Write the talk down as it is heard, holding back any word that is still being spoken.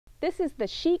This is the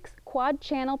Sheex Quad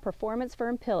Channel Performance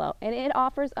Firm Pillow, and it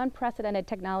offers unprecedented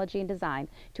technology and design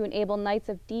to enable nights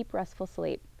of deep, restful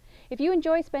sleep. If you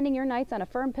enjoy spending your nights on a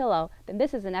firm pillow, then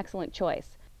this is an excellent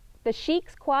choice. The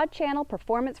Sheex Quad Channel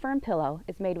Performance Firm Pillow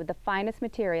is made with the finest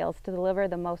materials to deliver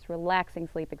the most relaxing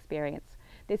sleep experience.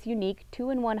 This unique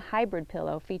 2-in-1 hybrid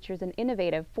pillow features an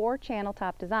innovative 4-channel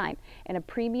top design and a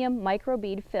premium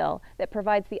microbead fill that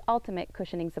provides the ultimate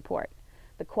cushioning support.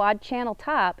 The quad channel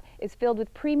top is filled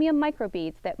with premium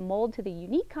microbeads that mold to the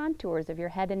unique contours of your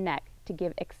head and neck to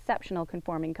give exceptional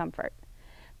conforming comfort.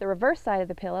 The reverse side of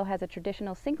the pillow has a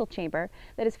traditional single chamber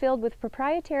that is filled with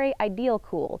proprietary Ideal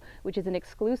Cool, which is an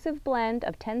exclusive blend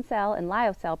of Tencel and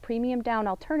Lyocell premium down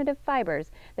alternative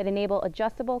fibers that enable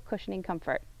adjustable cushioning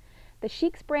comfort. The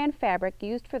Sheex brand fabric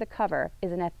used for the cover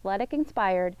is an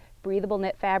athletic-inspired, breathable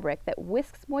knit fabric that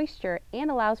whisks moisture and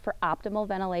allows for optimal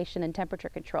ventilation and temperature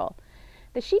control.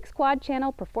 The Sheex Quad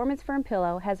Channel Performance Firm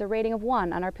Pillow has a rating of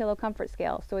 1 on our pillow comfort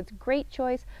scale, so it's a great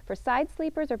choice for side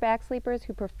sleepers or back sleepers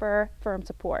who prefer firm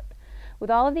support. With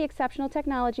all of the exceptional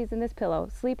technologies in this pillow,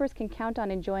 sleepers can count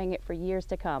on enjoying it for years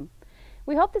to come.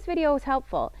 We hope this video was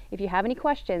helpful. If you have any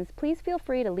questions, please feel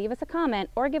free to leave us a comment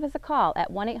or give us a call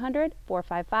at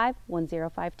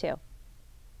 1-800-455-1052.